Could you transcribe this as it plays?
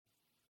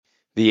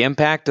The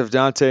impact of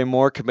Dante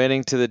Moore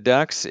committing to the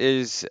Ducks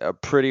is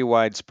pretty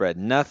widespread.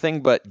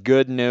 Nothing but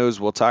good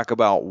news. We'll talk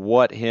about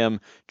what him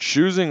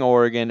choosing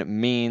Oregon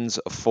means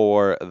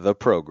for the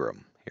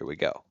program. Here we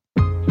go.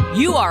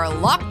 You are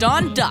Locked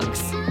On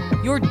Ducks,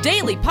 your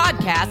daily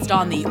podcast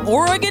on the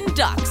Oregon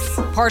Ducks,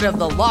 part of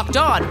the Locked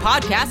On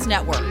Podcast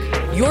Network.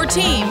 Your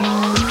team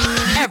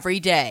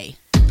every day.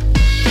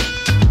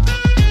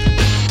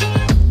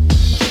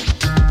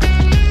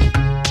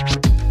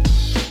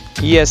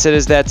 Yes, it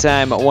is that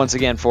time once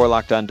again for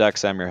Locked On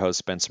Ducks. I'm your host,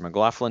 Spencer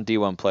McLaughlin,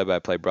 D1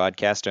 play-by-play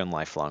broadcaster and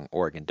lifelong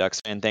Oregon Ducks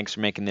fan. Thanks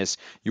for making this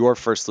your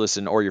first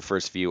listen or your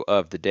first view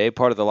of the day.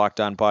 Part of the Locked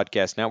On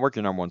Podcast Network,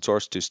 your number one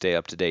source to stay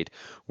up to date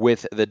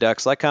with the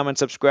Ducks. Like, comment,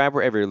 subscribe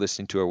wherever you're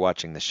listening to or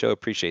watching the show.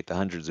 Appreciate the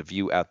hundreds of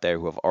you out there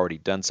who have already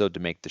done so to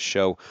make the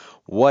show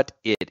what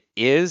it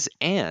is.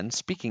 And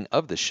speaking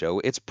of the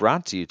show, it's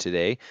brought to you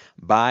today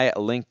by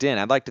LinkedIn.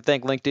 I'd like to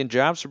thank LinkedIn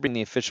Jobs for being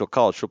the official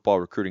college football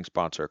recruiting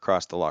sponsor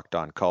across the Locked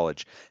On College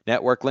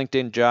Network.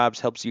 LinkedIn Jobs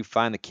helps you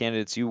find the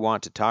candidates you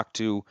want to talk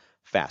to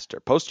faster.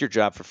 Post your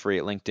job for free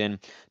at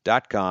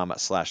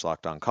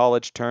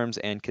linkedin.com/lockedoncollege. Terms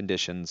and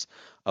conditions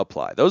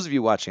apply. Those of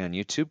you watching on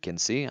YouTube can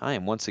see I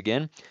am once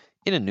again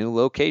in a new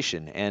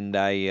location, and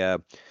I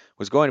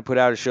was going to put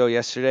out a show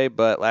yesterday,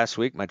 but last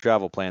week my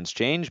travel plans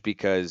changed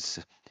because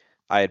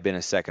I had been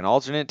a second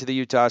alternate to the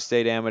Utah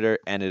State Amateur,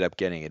 ended up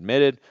getting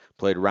admitted,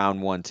 played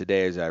round one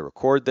today as I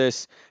record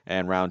this,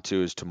 and round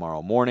two is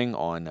tomorrow morning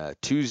on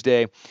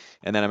Tuesday.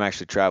 And then I'm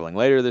actually traveling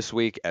later this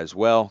week as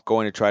well,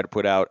 going to try to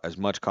put out as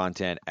much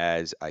content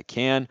as I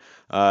can,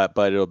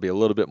 but it'll be a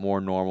little bit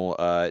more normal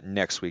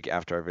next week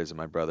after I visit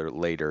my brother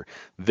later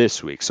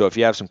this week. So if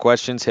you have some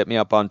questions, hit me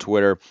up on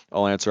Twitter.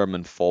 I'll answer them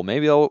in full.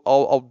 Maybe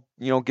I'll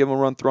give them a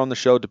run through on the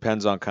show.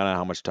 Depends on kind of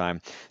how much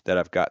time that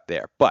I've got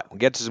there. But we'll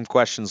get to some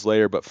questions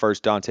later. But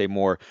first, Dante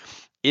Moore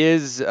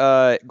is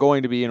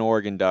going to be an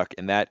Oregon Duck,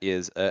 and that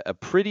is a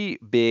pretty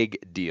big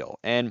deal.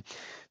 And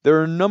there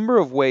are a number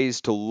of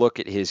ways to look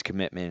at his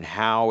commitment and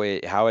how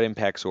it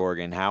impacts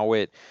Oregon, how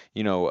it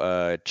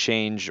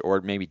change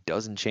or maybe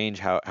doesn't change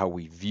how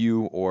we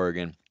view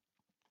Oregon.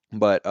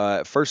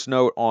 But first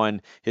note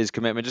on his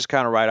commitment, just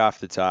kind of right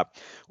off the top,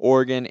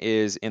 Oregon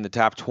is in the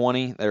top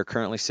 20. They're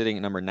currently sitting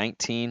at number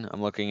 19.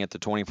 I'm looking at the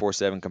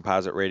 24/7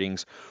 composite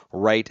ratings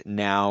right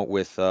now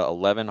with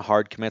 11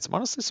 hard commits. I'm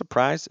honestly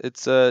surprised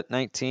it's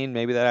 19.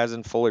 Maybe that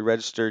hasn't fully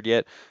registered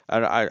yet.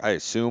 I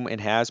assume it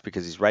has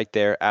because he's right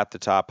there at the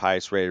top,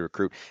 highest rated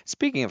recruit.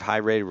 Speaking of high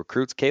rated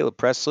recruits, Caleb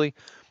Presley,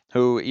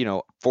 who,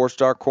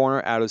 four-star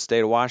corner out of the state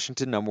of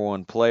Washington, number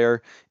one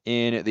player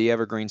in the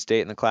Evergreen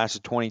State in the class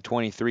of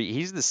 2023.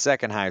 He's the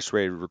second highest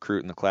rated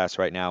recruit in the class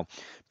right now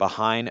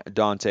behind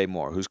Dante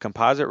Moore, whose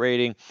composite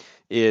rating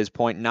is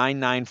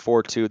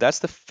 .9942. That's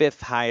the fifth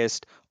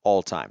highest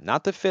all time.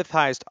 Not the fifth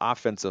highest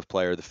offensive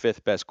player, the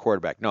fifth best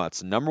quarterback. No,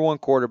 it's the number one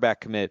quarterback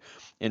commit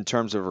in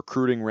terms of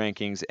recruiting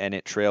rankings, and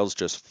it trails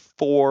just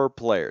four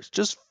players.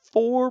 Just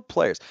four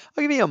players.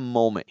 I'll give you a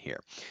moment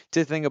here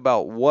to think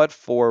about what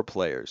four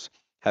players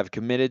have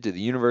committed to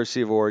the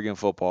University of Oregon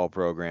football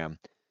program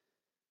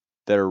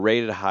that are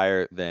rated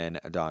higher than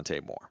Dante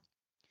Moore.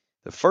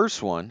 The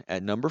first one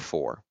at number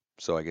 4,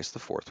 so I guess the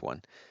fourth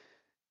one,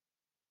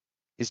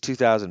 is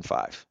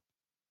 2005.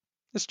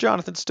 It's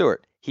Jonathan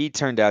Stewart. He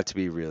turned out to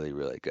be really,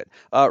 really good.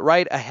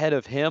 Right ahead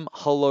of him,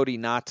 Haloti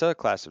Ngata,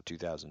 class of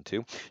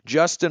 2002.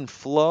 Justin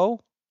Flo,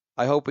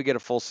 I hope we get a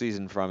full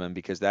season from him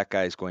because that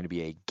guy is going to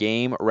be a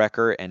game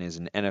wrecker and is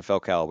an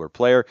NFL caliber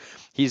player.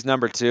 He's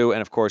number 2,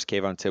 and of course,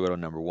 Kayvon Thibodeau,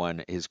 number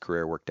 1. His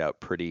career worked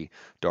out pretty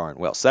darn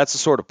well. So that's the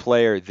sort of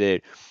player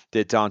that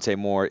Dante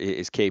Moore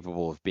is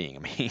capable of being. I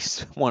mean,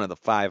 he's one of the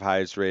 5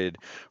 highest rated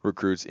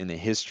recruits in the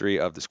history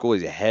of the school.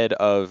 He's ahead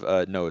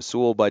of Noah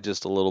Sewell by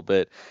just a little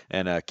bit,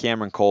 and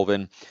Cameron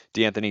Colvin,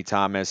 DeAnthony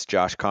Thomas,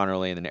 Josh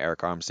Connerly, and then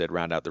Eric Armstead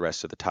round out the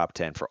rest of the top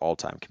 10 for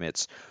all-time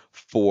commits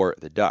for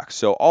the Ducks.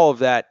 So all of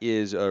that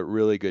is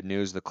really good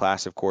news. The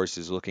class, of course,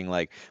 is looking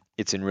like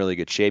it's in really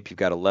good shape. You've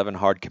got 11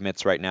 hard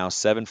commits right now,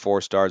 7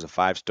 4-stars, a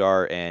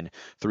 5-star, and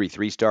 3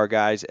 3-star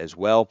guys as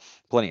well.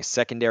 Plenty of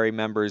secondary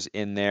members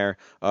in there,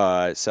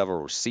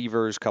 several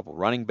receivers, couple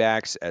running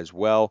backs as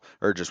well,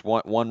 or just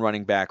one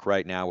running back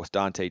right now with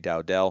Dante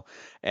Dowdell.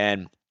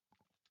 And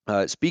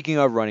speaking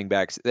of running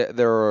backs,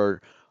 there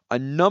are a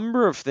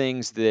number of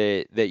things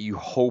that you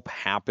hope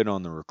happen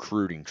on the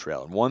recruiting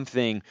trail. And one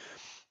thing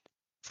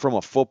from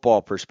a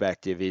football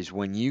perspective is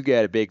when you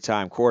get a big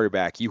time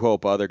quarterback, you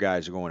hope other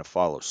guys are going to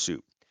follow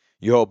suit.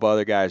 You hope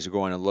other guys are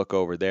going to look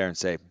over there and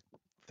say,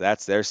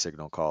 that's their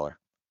signal caller.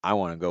 I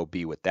want to go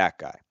be with that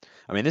guy.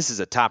 I mean, this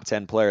is a top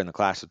 10 player in the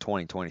class of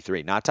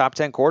 2023, not top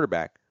 10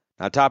 quarterback,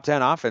 not top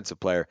 10 offensive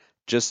player,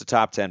 just a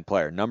top 10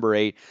 player, number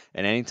 8.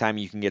 And anytime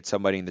you can get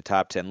somebody in the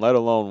top 10, let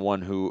alone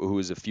one who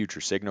is a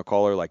future signal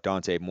caller like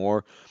Dante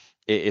Moore,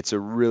 it's a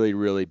really,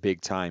 really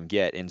big time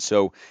get. And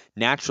so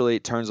naturally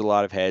it turns a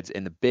lot of heads.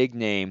 And the big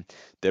name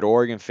that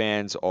Oregon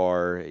fans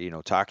are,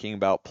 talking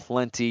about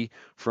plenty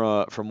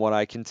from what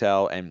I can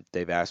tell, and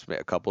they've asked me,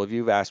 a couple of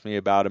you have asked me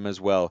about him as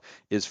well,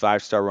 is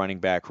 5-star running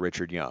back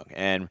Richard Young.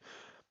 And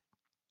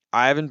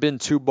I haven't been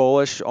too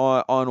bullish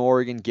on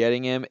Oregon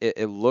getting him.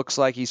 It looks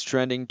like he's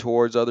trending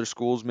towards other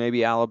schools,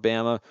 maybe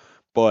Alabama,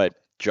 but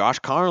Josh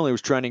Connerly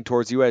was trending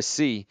towards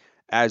USC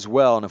as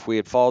well. And if we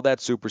had followed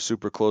that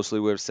super closely,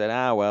 we would have said,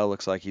 well,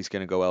 looks like he's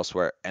going to go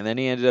elsewhere. And then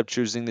he ended up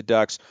choosing the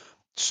Ducks.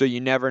 So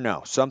you never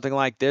know. Something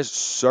like this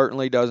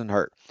certainly doesn't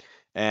hurt.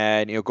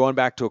 And going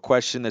back to a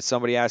question that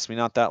somebody asked me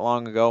not that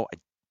long ago, I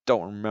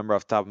don't remember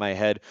off the top of my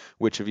head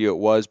which of you it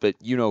was, but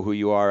you know who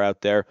you are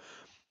out there.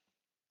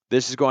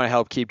 This is going to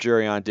help keep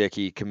Jurion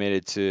Dickey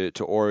committed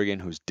to Oregon,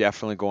 who's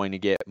definitely going to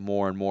get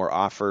more and more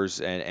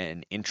offers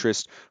and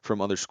interest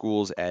from other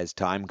schools as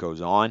time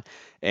goes on.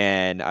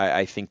 And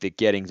I think that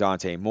getting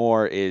Dante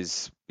Moore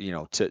is,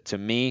 to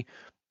me,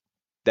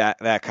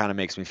 that kind of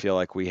makes me feel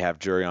like we have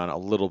Jurion a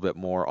little bit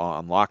more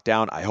on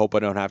lockdown. I hope I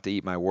don't have to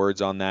eat my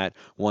words on that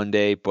one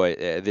day, but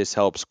this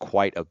helps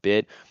quite a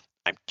bit.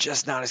 I'm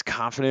just not as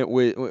confident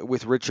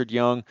with Richard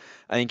Young.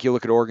 I think you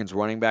look at Oregon's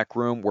running back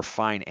room, we're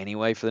fine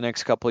anyway for the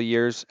next couple of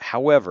years.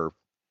 However,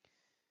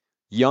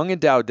 Young and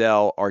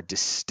Dowdell are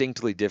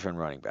distinctly different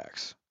running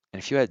backs.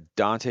 And if you had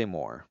Dante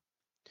Moore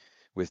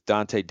with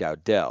Dante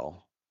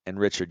Dowdell and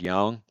Richard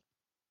Young,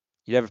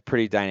 you'd have a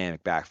pretty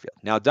dynamic backfield.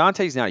 Now,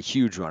 Dante's not a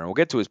huge runner. We'll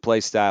get to his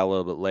play style a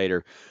little bit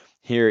later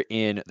here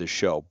in the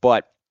show,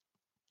 but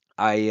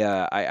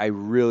I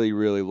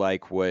really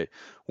like what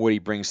he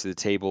brings to the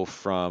table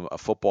from a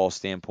football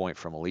standpoint,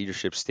 from a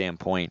leadership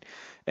standpoint,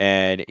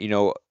 and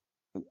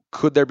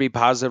could there be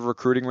positive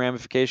recruiting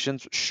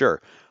ramifications?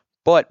 Sure.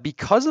 But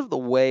because of the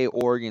way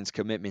Oregon's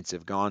commitments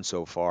have gone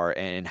so far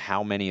and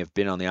how many have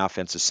been on the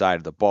offensive side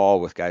of the ball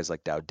with guys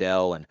like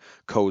Dowdell and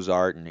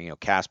Cozart and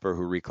Casper,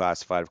 who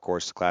reclassified, of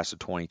course, the class of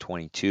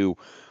 2022,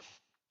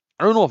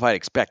 I don't know if I'd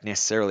expect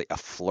necessarily a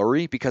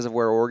flurry because of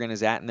where Oregon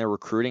is at in their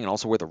recruiting and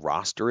also where the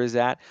roster is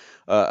at.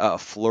 A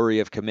flurry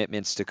of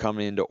commitments to come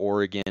into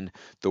Oregon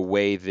the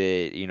way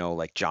that,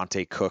 like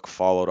Jonte Cook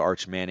followed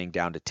Arch Manning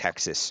down to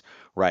Texas,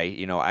 right?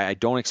 I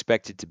don't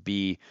expect it to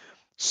be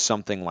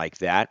something like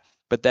that.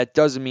 But that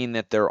doesn't mean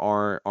that there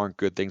aren't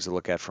good things to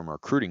look at from a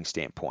recruiting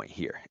standpoint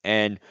here.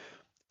 And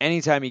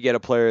anytime you get a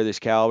player of this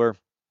caliber,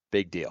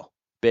 big deal.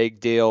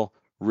 Big deal.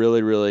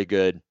 Really, really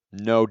good.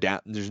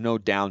 There's no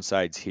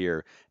downsides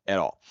here at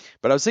all.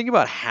 But I was thinking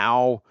about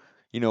how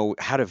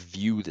to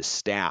view the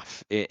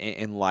staff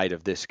in light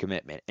of this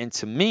commitment. And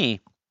to me,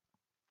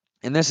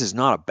 and this is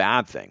not a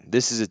bad thing,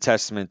 this is a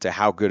testament to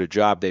how good a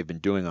job they've been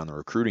doing on the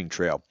recruiting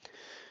trail.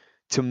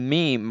 To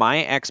me,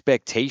 my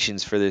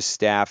expectations for this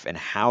staff and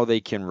how they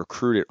can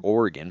recruit at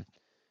Oregon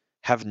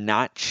have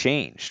not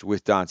changed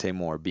with Dante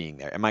Moore being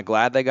there. Am I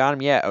glad they got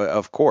him? Yeah,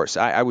 of course.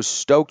 I was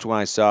stoked when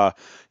I saw,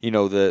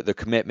 the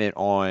commitment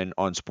on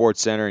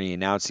SportsCenter and he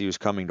announced he was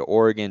coming to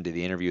Oregon, did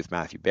the interview with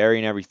Matthew Berry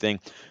and everything.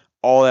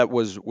 All that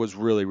was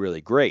really,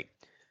 really great.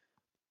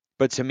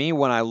 But to me,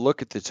 when I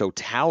look at the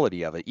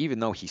totality of it, even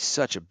though he's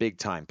such a big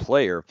time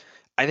player,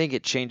 I think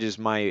it changes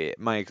my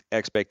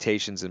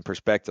expectations and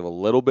perspective a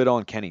little bit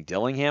on Kenny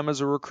Dillingham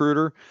as a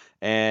recruiter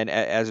and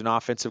as an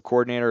offensive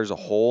coordinator as a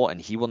whole. And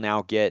he will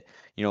now get,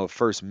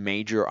 first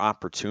major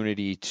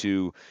opportunity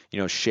to,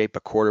 shape a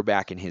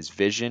quarterback in his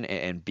vision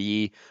and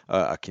be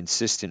a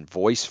consistent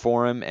voice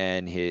for him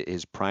and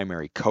his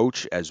primary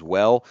coach as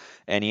well.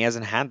 And he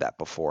hasn't had that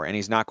before, and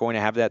he's not going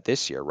to have that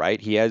this year, right?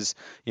 He has,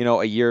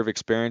 a year of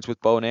experience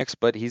with Bo Nix,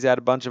 but he's had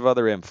a bunch of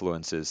other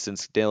influences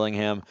since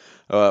Dillingham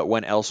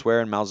went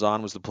elsewhere and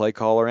Malzahn was the play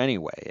caller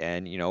anyway.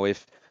 And,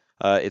 if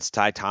it's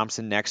Ty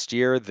Thompson next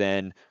year,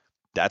 then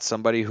that's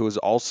somebody who has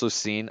also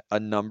seen a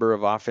number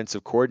of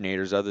offensive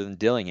coordinators other than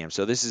Dillingham.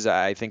 So this is,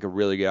 I think, a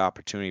really good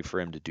opportunity for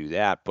him to do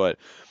that. But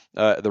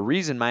the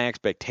reason my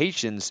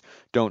expectations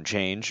don't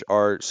change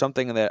are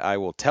something that I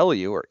will tell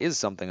you, or is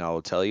something I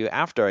will tell you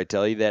after I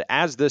tell you that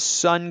as the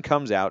sun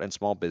comes out and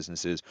small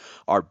businesses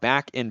are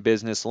back in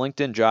business,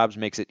 LinkedIn Jobs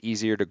makes it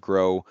easier to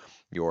grow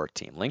your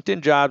team.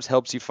 LinkedIn Jobs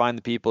helps you find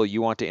the people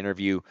you want to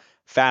interview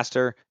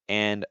faster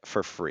and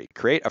for free.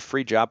 Create a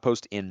free job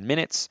post in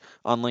minutes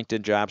on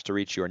LinkedIn Jobs to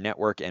reach your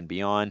network and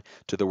beyond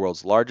to the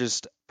world's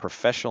largest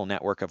professional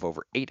network of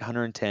over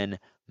 810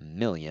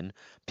 million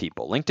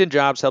people. LinkedIn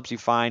Jobs helps you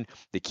find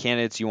the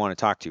candidates you want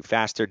to talk to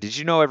faster. Did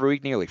you know every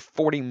week nearly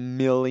 40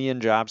 million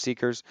job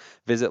seekers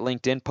visit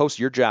LinkedIn? Post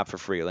your job for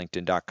free at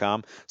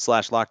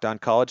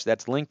linkedin.com/lockedoncollege.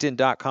 That's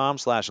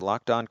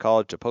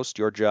linkedin.com/lockedoncollege to post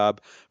your job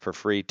for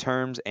free.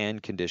 Terms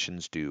and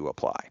conditions do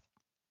apply.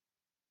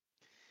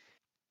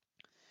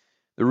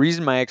 The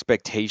reason my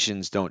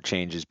expectations don't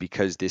change is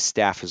because this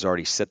staff has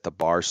already set the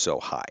bar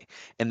so high.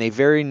 And they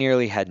very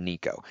nearly had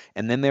Nico.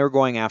 And then they were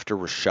going after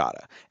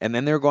Rashada. And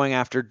then they were going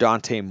after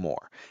Dante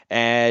Moore.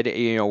 And,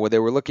 when they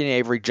were looking at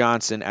Avery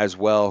Johnson as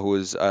well, who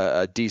was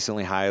a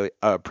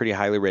pretty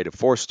highly rated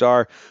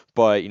 4-star.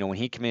 But, when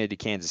he committed to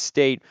Kansas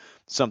State,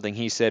 something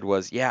he said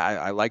was, yeah,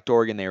 I liked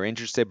Oregon. They were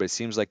interested, but it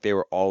seems like they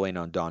were all in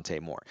on Dante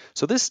Moore.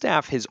 So this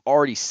staff has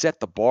already set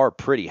the bar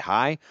pretty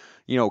high.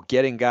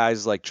 Getting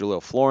guys like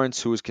Jaleel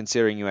Florence, who was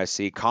considering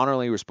USC,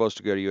 Connerly was supposed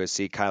to go to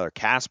USC, Kyler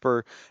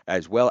Casper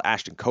as well,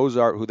 Ashton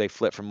Cozart, who they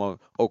flipped from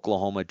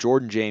Oklahoma,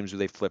 Jordan James, who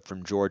they flipped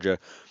from Georgia.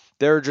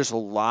 there are just a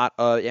lot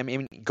of, I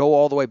mean, go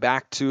all the way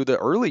back to the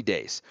early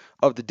days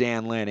of the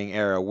Dan Lanning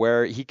era,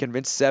 where he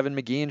convinced Seven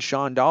McGee and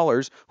Sean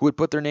Dollars, who had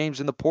put their names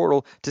in the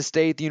portal, to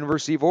stay at the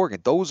University of Oregon.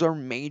 Those are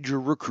major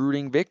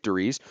recruiting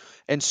victories.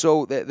 And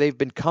so they've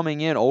been coming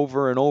in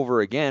over and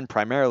over again,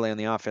 primarily on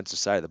the offensive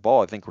side of the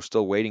ball. I think we're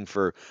still waiting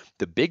for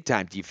the big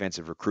time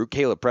defensive recruit.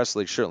 Caleb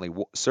Presley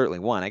certainly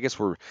won. I guess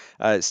we're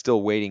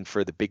still waiting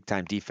for the big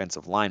time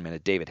defensive lineman, a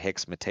David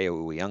Hicks,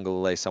 Mateo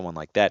Uyunglele, someone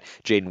like that.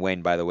 Jaden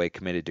Wayne, by the way,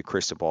 committed to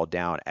Cristobal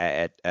down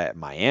at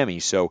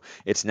Miami, so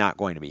it's not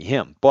going to be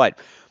him. But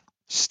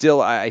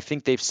still, I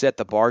think they've set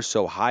the bar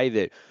so high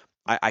that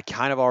I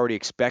kind of already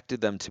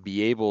expected them to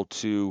be able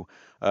to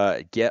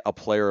get a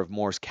player of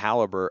Moore's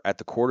caliber at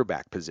the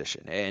quarterback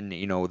position. And,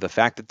 the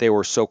fact that they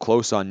were so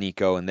close on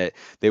Nico and that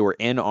they were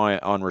in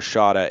on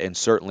Rashada and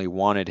certainly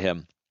wanted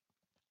him.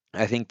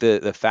 I think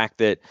the fact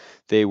that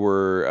they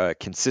were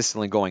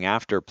consistently going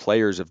after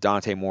players of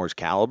Dante Moore's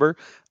caliber,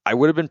 I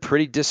would have been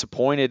pretty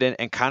disappointed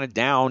and kind of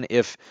down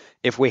if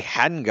we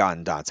hadn't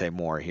gotten Dante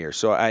Moore here.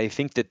 So I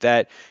think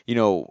that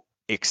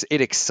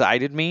it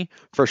excited me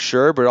for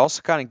sure, but it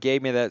also kind of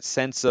gave me that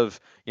sense of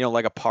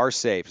like a par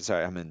save.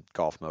 Sorry, I'm in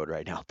golf mode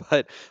right now,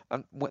 but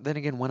then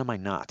again, when am I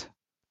not?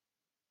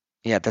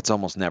 Yeah, that's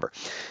almost never.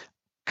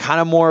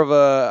 Kind of more of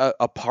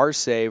a par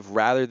save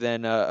rather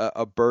than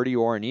a birdie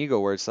or an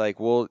eagle, where it's like,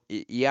 well,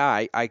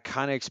 yeah, I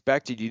kind of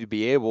expected you to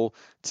be able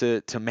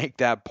to make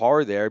that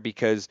par there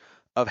because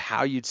of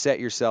how you'd set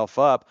yourself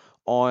up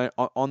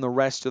on the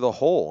rest of the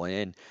hole.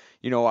 And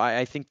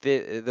I think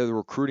that the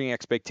recruiting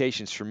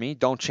expectations for me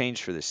don't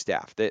change for the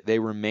staff. They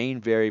remain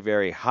very,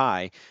 very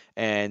high,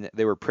 and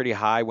they were pretty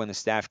high when the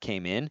staff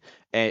came in.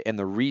 And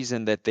the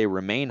reason that they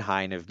remain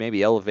high and have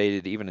maybe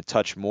elevated even a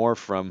touch more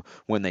from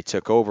when they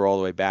took over all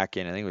the way back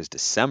in, I think it was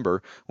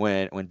December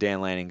when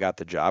Dan Lanning got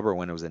the job, or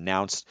when it was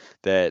announced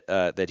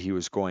that he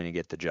was going to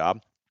get the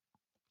job,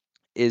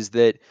 is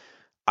that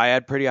I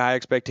had pretty high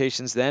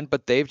expectations then,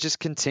 but they've just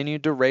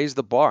continued to raise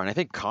the bar. And I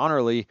think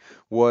Connerly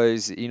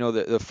was,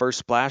 the first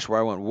splash where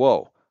I went,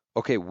 whoa,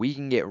 okay, we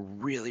can get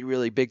really,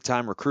 really big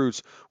time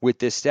recruits with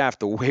this staff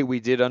the way we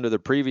did under the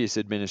previous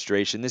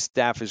administration. This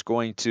staff is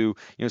going to,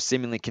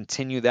 seemingly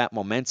continue that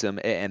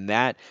momentum. And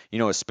that,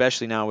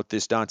 especially now with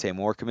this Dante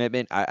Moore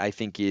commitment, I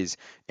think is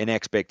an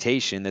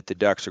expectation that the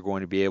Ducks are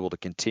going to be able to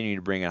continue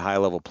to bring in high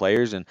level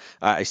players. And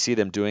I see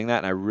them doing that.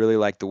 And I really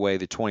like the way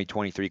the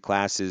 2023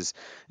 class is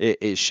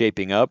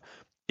shaping up.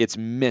 It's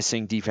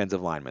missing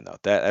defensive linemen, though.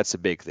 That's a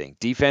big thing.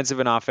 Defensive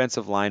and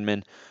offensive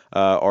linemen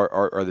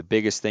are the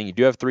biggest thing. You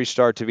do have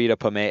three-star Tavita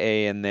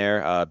Pamee in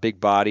there,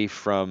 big body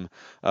from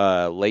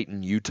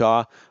Layton,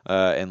 Utah,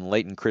 and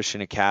Layton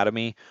Christian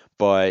Academy.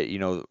 But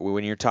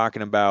when you're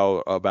talking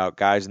about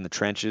guys in the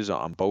trenches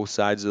on both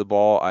sides of the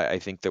ball, I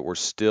think that we're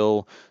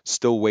still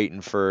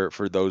waiting for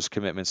those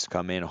commitments to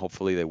come in.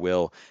 Hopefully, they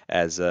will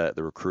as the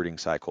recruiting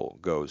cycle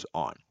goes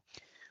on.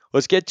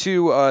 Let's get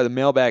to the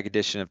mailbag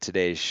edition of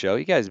today's show.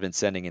 You guys have been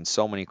sending in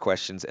so many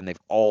questions, and they've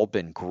all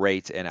been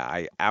great, and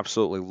I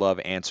absolutely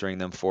love answering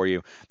them for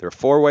you. There are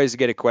 4 ways to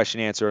get a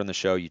question answered on the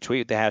show. You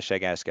tweet with the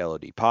hashtag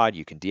AskLODPod.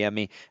 You can DM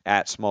me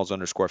at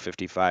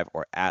Smalls_55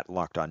 or at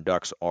Locked On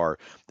Ducks are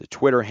the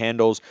Twitter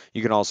handles.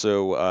 You can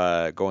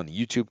also go in the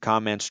YouTube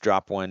comments,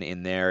 drop one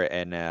in there,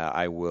 and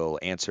I will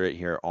answer it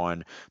here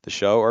on the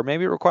show. Or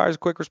maybe it requires a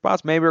quick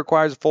response. Maybe it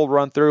requires a full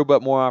run through,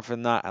 but more often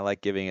than not, I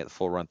like giving it the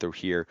full run through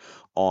here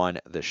on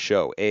the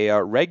show. A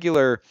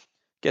regular,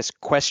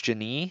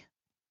 questionee.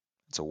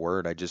 It's a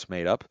word I just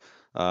made up.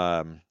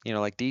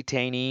 Like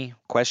detainee,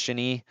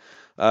 questionee.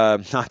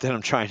 Not that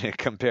I'm trying to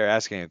compare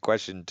asking a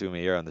question to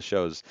me here on the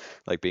shows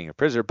like being a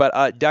prisoner,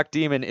 but Duck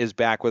Demon is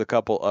back with a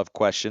couple of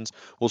questions.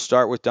 We'll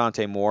start with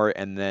Dante Moore,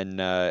 and then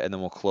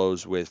we'll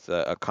close with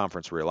a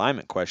conference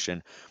realignment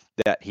question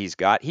that he's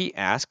got. He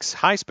asks,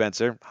 "Hi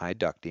Spencer, hi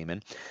Duck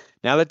Demon.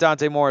 Now that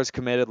Dante Moore is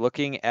committed,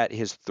 looking at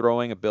his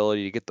throwing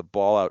ability to get the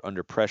ball out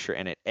under pressure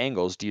and at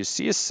angles, do you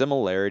see a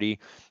similarity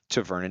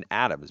to Vernon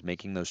Adams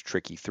making those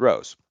tricky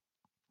throws?"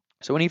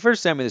 So when he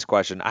first sent me this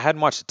question, I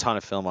hadn't watched a ton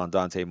of film on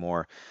Dante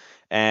Moore,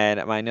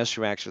 and my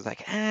initial reaction was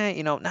like,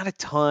 not a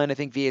ton. I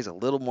think VA is a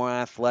little more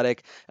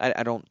athletic.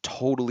 I don't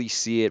totally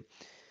see it.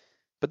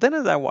 But then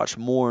as I watched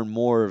more and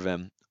more of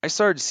him, I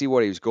started to see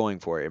what he was going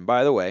for. And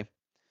by the way,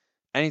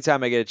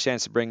 anytime I get a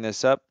chance to bring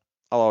this up,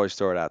 I'll always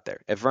throw it out there.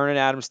 If Vernon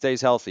Adams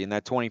stays healthy in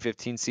that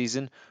 2015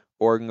 season,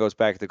 Oregon goes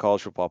back to the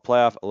college football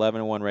playoff,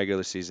 11-1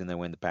 regular season, they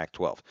win the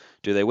Pac-12.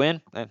 Do they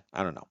win?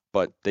 I don't know,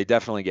 but they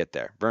definitely get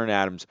there. Vernon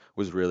Adams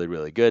was really,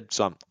 really good,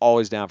 so I'm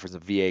always down for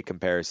some VA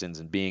comparisons,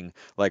 and being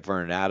like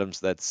Vernon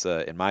Adams, that's,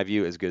 in my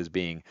view, as good as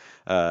being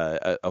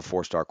a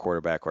 4-star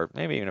quarterback, or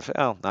maybe even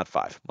not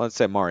 5. Let's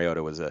say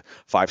Mariota was a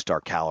 5-star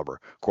caliber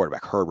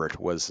quarterback. Herbert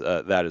was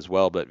that as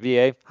well, but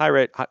VA, high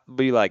rate,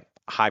 be like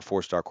high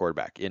 4-star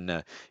quarterback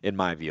in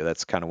my view.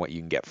 That's kind of what you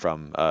can get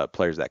from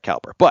players that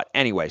caliber. But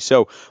anyway,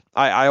 so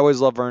I always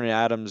love Vernon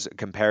Adams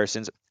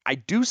comparisons. I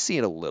do see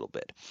it a little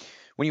bit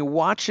when you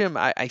watch him.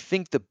 I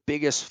think the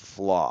biggest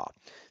flaw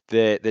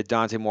that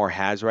Dante Moore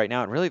has right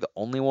now, and really the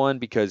only one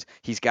because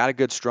he's got a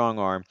good strong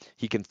arm.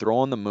 He can throw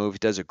on the move. He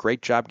does a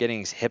great job getting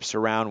his hips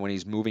around when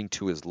he's moving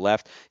to his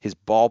left. His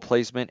ball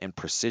placement and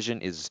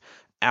precision is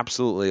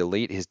absolutely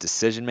elite. His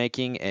decision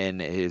making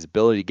and his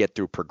ability to get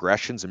through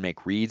progressions and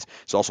make reads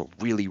is also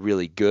really,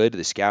 really good.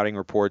 The scouting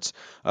reports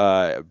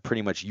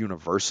pretty much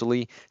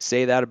universally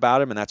say that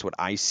about him, and that's what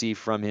I see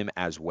from him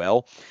as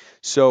well.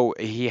 So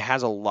he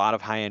has a lot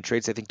of high end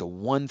traits. I think the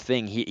one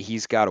thing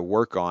he's got to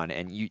work on,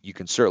 and you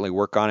can certainly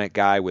work on it,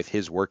 guy, with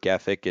his work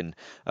ethic and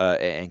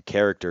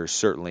character.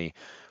 Certainly,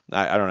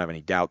 I don't have any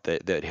doubt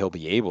that he'll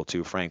be able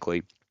to.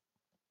 Frankly,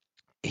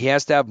 he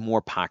has to have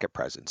more pocket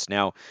presence.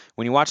 Now,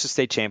 when you watch the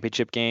state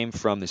championship game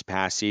from this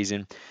past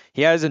season,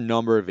 he has a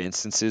number of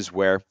instances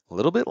where, a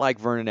little bit like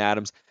Vernon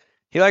Adams,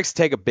 he likes to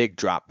take a big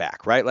drop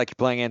back, right? Like you're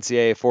playing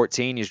NCAA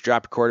 14, you just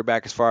drop your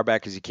quarterback as far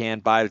back as you can,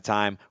 by the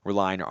time,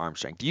 rely on your arm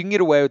strength. You can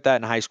get away with that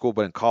in high school,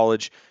 but in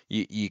college,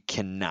 you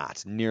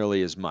cannot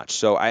nearly as much.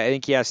 So I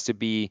think he has to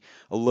be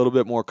a little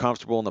bit more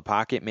comfortable in the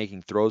pocket,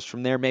 making throws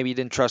from there. Maybe he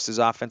didn't trust his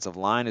offensive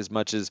line as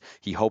much as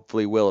he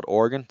hopefully will at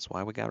Oregon. That's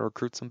why we got to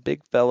recruit some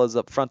big fellas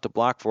up front to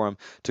block for him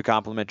to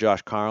complement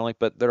Josh Carnley.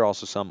 But there are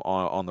also some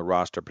on the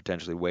roster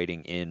potentially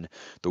waiting in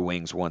the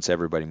wings once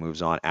everybody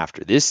moves on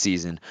after this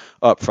season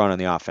up front on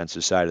the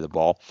offensive side of the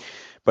ball.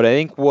 But I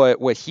think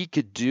what he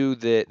could do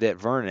that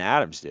Vernon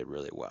Adams did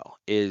really well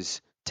is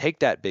take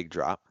that big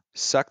drop,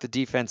 suck the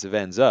defensive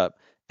ends up,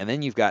 and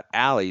then you've got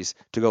alleys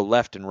to go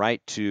left and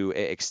right to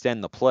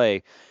extend the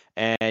play.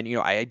 And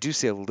I do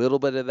see a little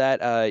bit of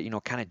that,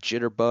 kind of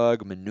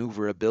jitterbug,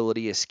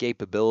 maneuverability,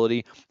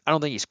 escapability. I don't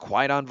think he's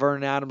quite on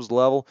Vernon Adams'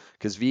 level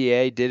because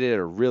VA did it at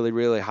a really,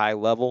 really high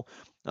level.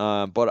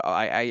 But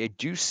I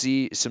do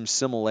see some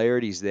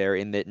similarities there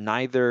in that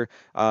neither.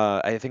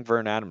 I think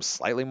Vernon Adams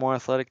slightly more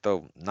athletic,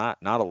 though not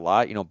a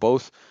lot.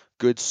 Both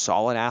good,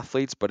 solid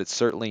athletes, but it's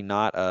certainly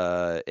not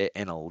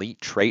an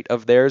elite trait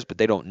of theirs. But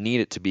they don't need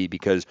it to be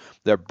because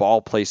their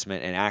ball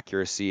placement and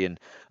accuracy and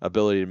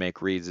ability to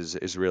make reads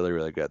is really,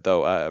 really good.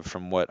 Though,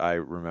 from what I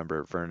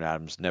remember, Vernon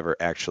Adams never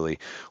actually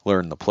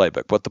learned the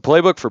playbook. But the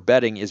playbook for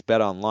betting is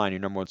Bet Online, your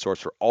number one source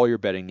for all your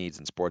betting needs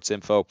and sports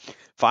info.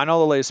 Find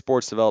all the latest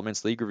sports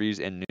developments, league reviews,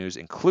 and news,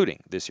 including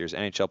this year's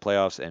NHL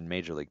playoffs and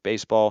Major League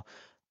Baseball.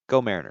 Go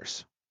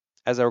Mariners.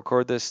 As I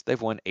record this, they've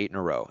won 8 in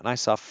a row, and I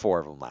saw 4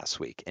 of them last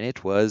week, and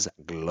it was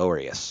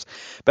glorious.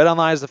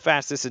 BetOnline is the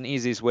fastest and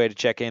easiest way to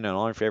check in on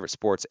all your favorite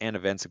sports and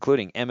events,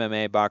 including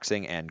MMA,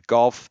 boxing, and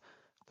golf.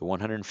 The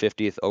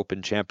 150th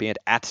Open champion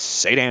at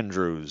St.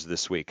 Andrews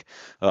this week.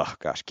 Oh,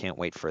 gosh, can't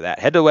wait for that.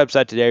 Head to the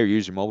website today or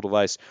use your mobile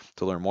device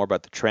to learn more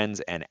about the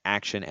trends and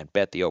action and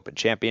bet the Open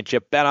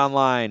Championship.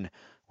 BetOnline,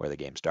 where the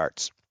game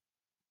starts.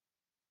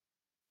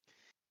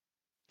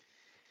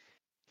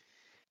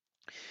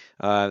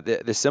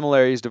 The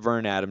similarities to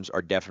Vern Adams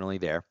are definitely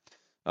there.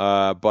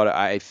 But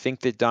I think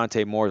that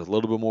Dante Moore is a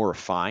little bit more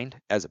refined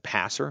as a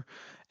passer.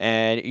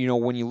 And,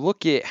 when you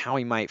look at how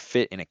he might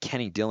fit in a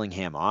Kenny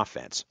Dillingham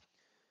offense,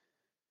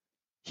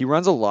 he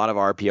runs a lot of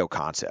RPO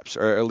concepts,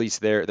 or at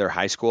least their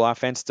high school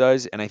offense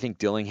does. And I think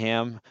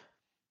Dillingham,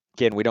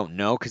 again, we don't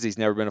know because he's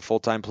never been a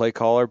full-time play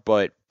caller,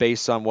 but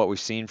based on what we've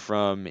seen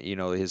from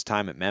his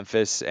time at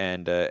Memphis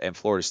and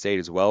Florida State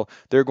as well,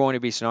 there are going to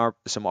be some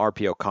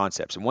RPO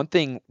concepts. And one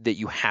thing that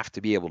you have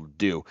to be able to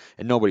do,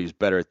 and nobody's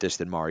better at this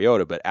than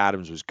Mariota, but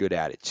Adams was good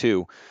at it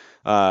too.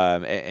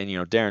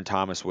 Darren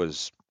Thomas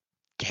was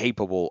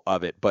capable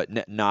of it,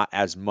 but not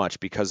as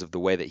much because of the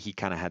way that he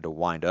kind of had to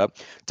wind up.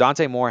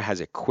 Dante Moore has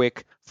a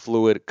quick,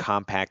 fluid,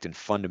 compact, and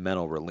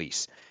fundamental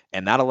release.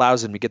 And that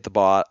allows him to get the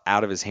ball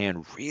out of his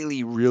hand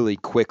really, really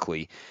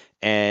quickly.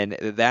 And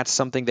that's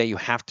something that you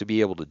have to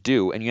be able to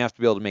do, and you have to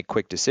be able to make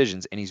quick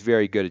decisions, and he's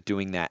very good at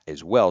doing that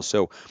as well.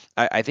 So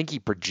I think he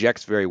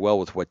projects very well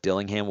with what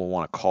Dillingham will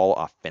want to call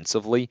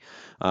offensively.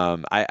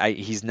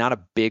 He's not a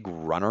big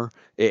runner.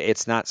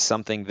 It's not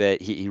something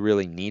that he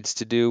really needs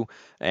to do.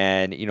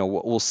 And,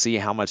 we'll see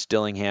how much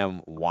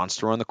Dillingham wants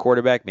to run the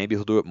quarterback. Maybe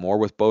he'll do it more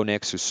with Bo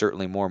Nix, who's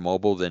certainly more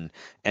mobile than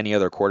any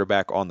other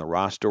quarterback on the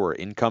roster or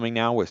incoming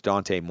now with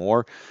Dante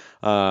Moore.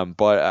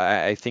 But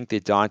I think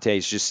that Dante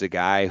is just a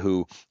guy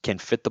who can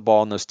fit the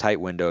ball in those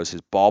tight windows.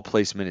 His ball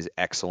placement is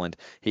excellent.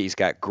 He's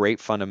got great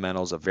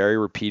fundamentals, a very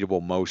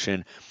repeatable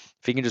motion.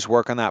 If he can just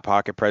work on that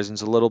pocket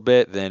presence a little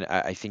bit, then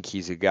I think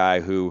he's a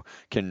guy who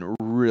can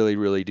really,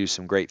 really do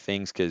some great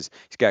things because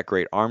he's got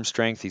great arm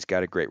strength. He's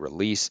got a great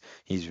release.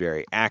 He's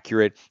very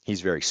accurate. He's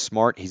very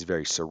smart. He's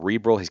very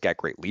cerebral. He's got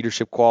great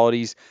leadership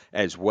qualities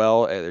as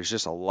well. There's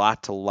just a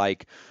lot to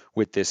like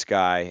with this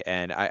guy.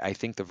 And I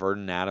think the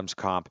Vernon Adams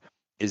comp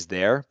is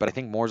there, but I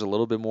think Moore's a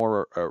little bit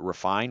more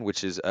refined,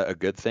 which is a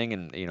good thing.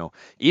 And,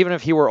 even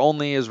if he were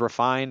only as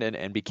refined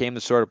and became the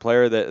sort of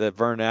player that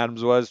Vernon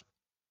Adams was,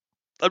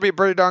 that'd be a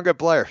pretty darn good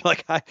player.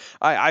 Like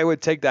I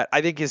would take that.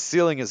 I think his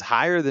ceiling is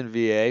higher than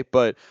VA,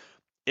 but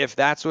if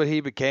that's what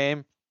he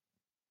became,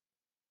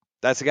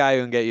 that's a guy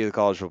who can get you the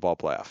college football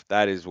playoff.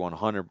 That is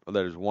 100.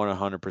 That is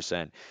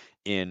 100%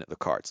 in the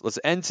cards. Let's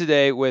end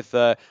today with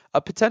a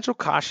potential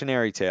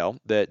cautionary tale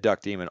that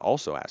Duck Demon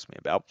also asked me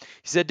about.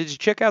 He said, "Did you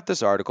check out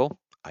this article?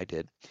 I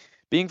did.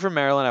 Being from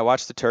Maryland, I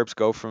watched the Terps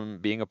go from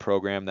being a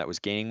program that was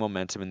gaining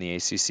momentum in the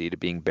ACC to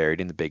being buried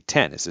in the Big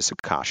Ten. Is this a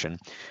caution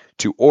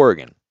to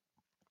Oregon?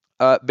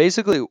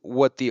 Basically,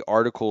 what the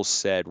article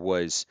said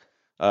was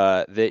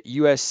that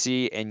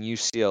USC and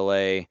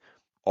UCLA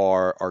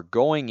are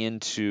going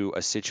into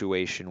a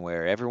situation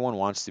where everyone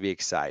wants to be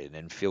excited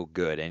and feel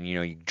good, and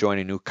you join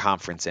a new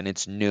conference and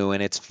it's new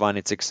and it's fun,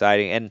 it's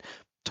exciting, and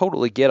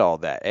totally get all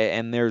that.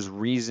 And there's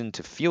reason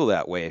to feel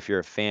that way if you're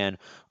a fan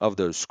of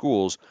those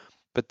schools,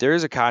 but there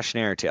is a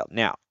cautionary tale.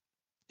 Now,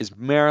 is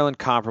Maryland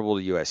comparable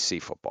to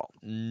USC football?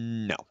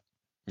 No,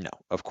 no,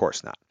 of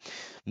course not.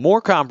 More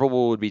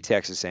comparable would be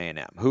Texas A&M,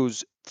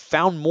 who's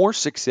found more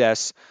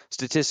success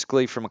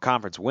statistically from a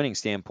conference winning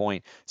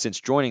standpoint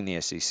since joining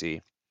the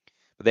SEC,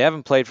 but they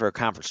haven't played for a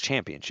conference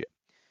championship.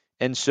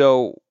 And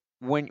so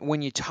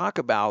when you talk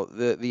about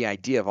the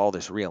idea of all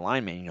this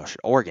realignment,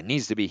 Oregon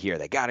needs to be here,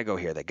 they got to go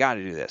here, they got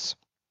to do this.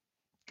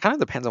 Kind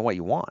of depends on what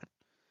you want.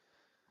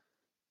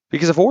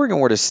 Because if Oregon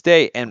were to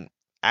stay, and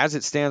as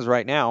it stands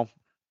right now,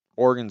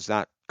 Oregon's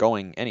not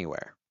going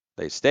anywhere.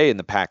 They stay in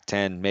the Pac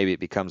 10. Maybe it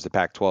becomes the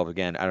Pac 12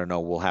 again. I don't know.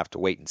 We'll have to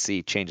wait and see.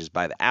 It changes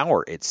by the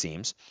hour, it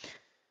seems.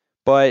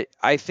 But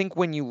I think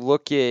when you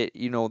look at,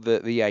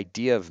 the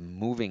idea of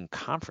moving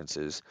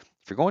conferences,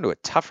 if you're going to a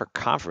tougher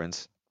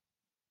conference,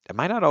 it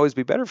might not always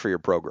be better for your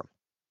program.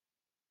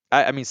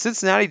 I mean,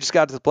 Cincinnati just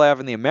got to the playoff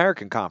in the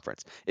American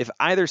Conference. If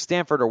either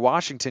Stanford or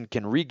Washington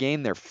can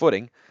regain their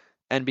footing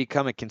and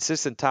become a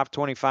consistent top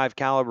 25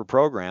 caliber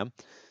program,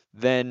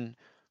 then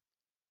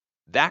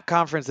that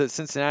conference that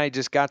Cincinnati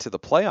just got to the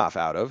playoff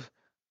out of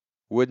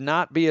would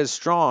not be as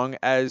strong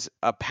as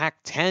a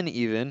Pac-10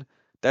 even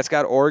that's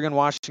got Oregon,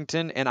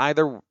 Washington, and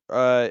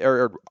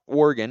or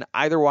Oregon,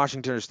 either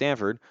Washington or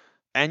Stanford,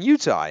 and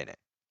Utah in it.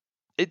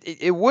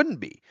 It wouldn't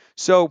be.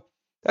 So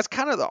that's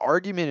kind of the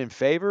argument in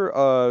favor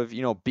of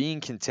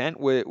being content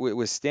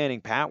with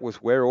standing pat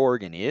with where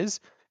Oregon is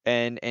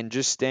and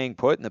just staying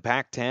put in the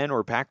Pac-10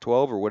 or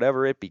Pac-12 or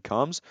whatever it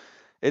becomes.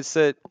 It's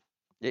that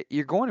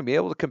you're going to be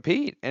able to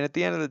compete. And at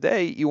the end of the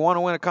day, you want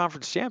to win a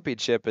conference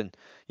championship. And,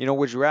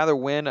 would you rather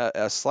win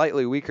a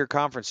slightly weaker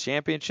conference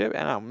championship?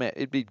 And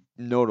it'd be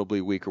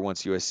notably weaker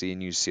once USC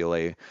and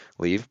UCLA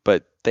leave,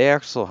 but they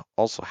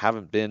also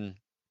haven't been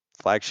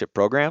flagship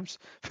programs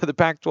for the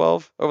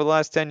Pac-12 over the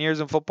last 10 years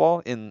in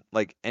football in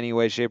like any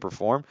way, shape, or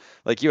form.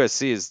 Like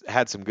USC has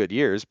had some good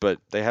years, but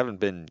they haven't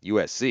been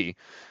USC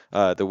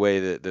the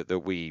way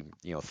that we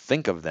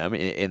think of them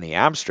in the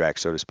abstract,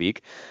 so to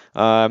speak.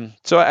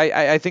 So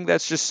I think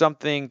that's just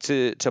something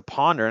to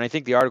ponder, and I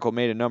think the article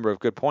made a number of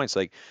good points.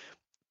 Like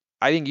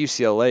I think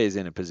UCLA is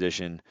in a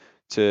position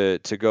to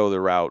go the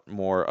route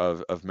more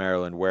of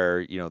Maryland,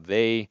 where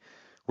they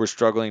were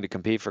struggling to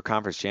compete for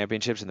conference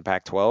championships in the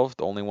Pac-12.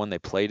 The only one they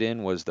played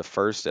in was the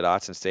first at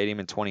Autzen Stadium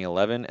in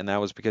 2011, and that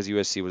was because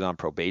USC was on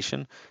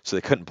probation, so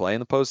they couldn't play in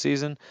the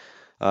postseason.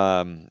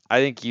 I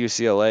think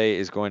UCLA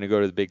is going to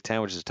go to the Big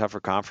Ten, which is a tougher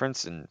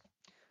conference, and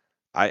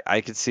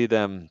I could see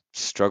them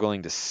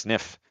struggling to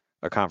sniff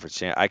a conference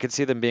champ. I could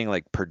see them being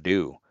like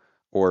Purdue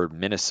or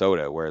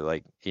Minnesota, where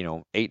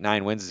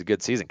 8-9 wins is a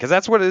good season, because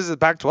that's what it is in the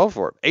Pac-12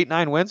 for.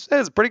 8-9 wins,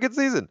 it's a pretty good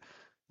season.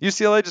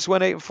 UCLA just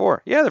went 8-4.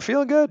 Yeah, they're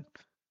feeling good.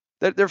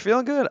 They're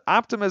feeling good.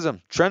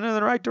 Optimism, trending in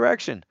the right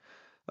direction.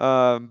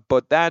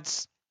 But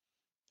that's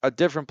a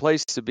different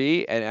place to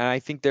be, and I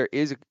think there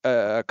is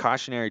a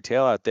cautionary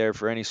tale out there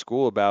for any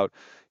school about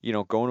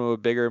going to a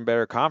bigger and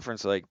better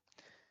conference. Like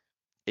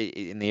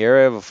in the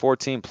era of a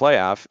 14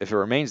 playoff, if it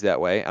remains that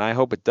way, and I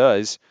hope it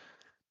does,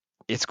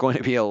 it's going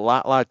to be a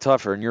lot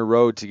tougher in your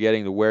road to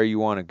getting to where you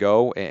want to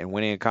go and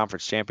winning a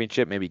conference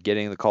championship, maybe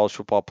getting the college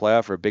football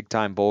playoff or a big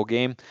time bowl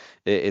game.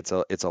 It's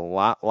a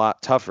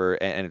lot tougher,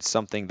 and it's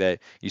something that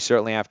you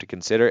certainly have to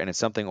consider, and it's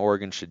something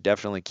Oregon should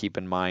definitely keep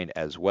in mind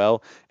as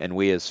well, and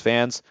we as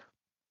fans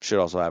should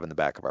also have in the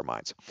back of our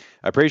minds.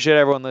 I appreciate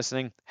everyone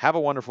listening. Have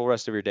a wonderful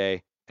rest of your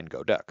day, and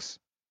go Ducks.